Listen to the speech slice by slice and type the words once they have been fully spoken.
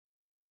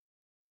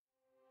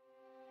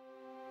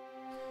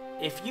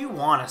If you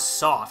want a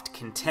soft,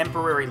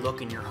 contemporary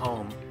look in your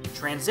home,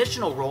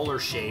 transitional roller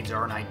shades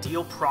are an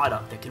ideal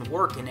product that can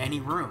work in any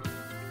room.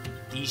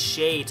 These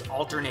shades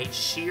alternate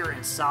sheer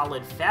and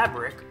solid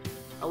fabric,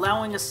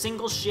 allowing a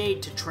single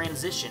shade to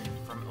transition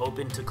from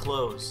open to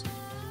close.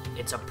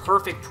 It's a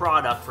perfect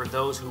product for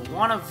those who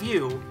want a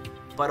view,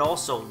 but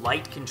also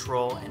light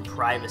control and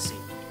privacy.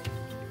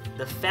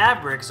 The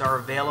fabrics are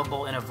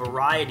available in a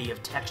variety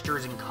of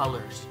textures and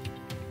colors.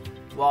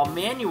 While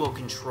manual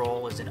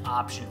control is an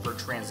option for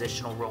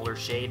transitional roller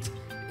shades,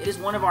 it is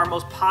one of our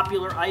most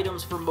popular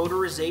items for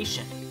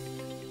motorization.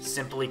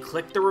 Simply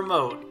click the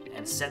remote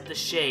and set the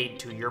shade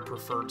to your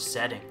preferred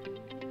setting.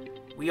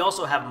 We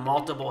also have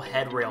multiple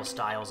headrail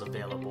styles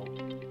available.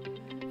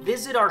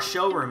 Visit our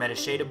showroom at A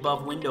Shade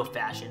Above Window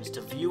Fashions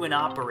to view and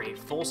operate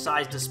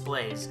full-size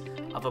displays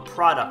of a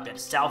product that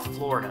South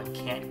Florida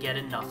can't get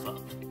enough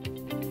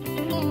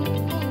of.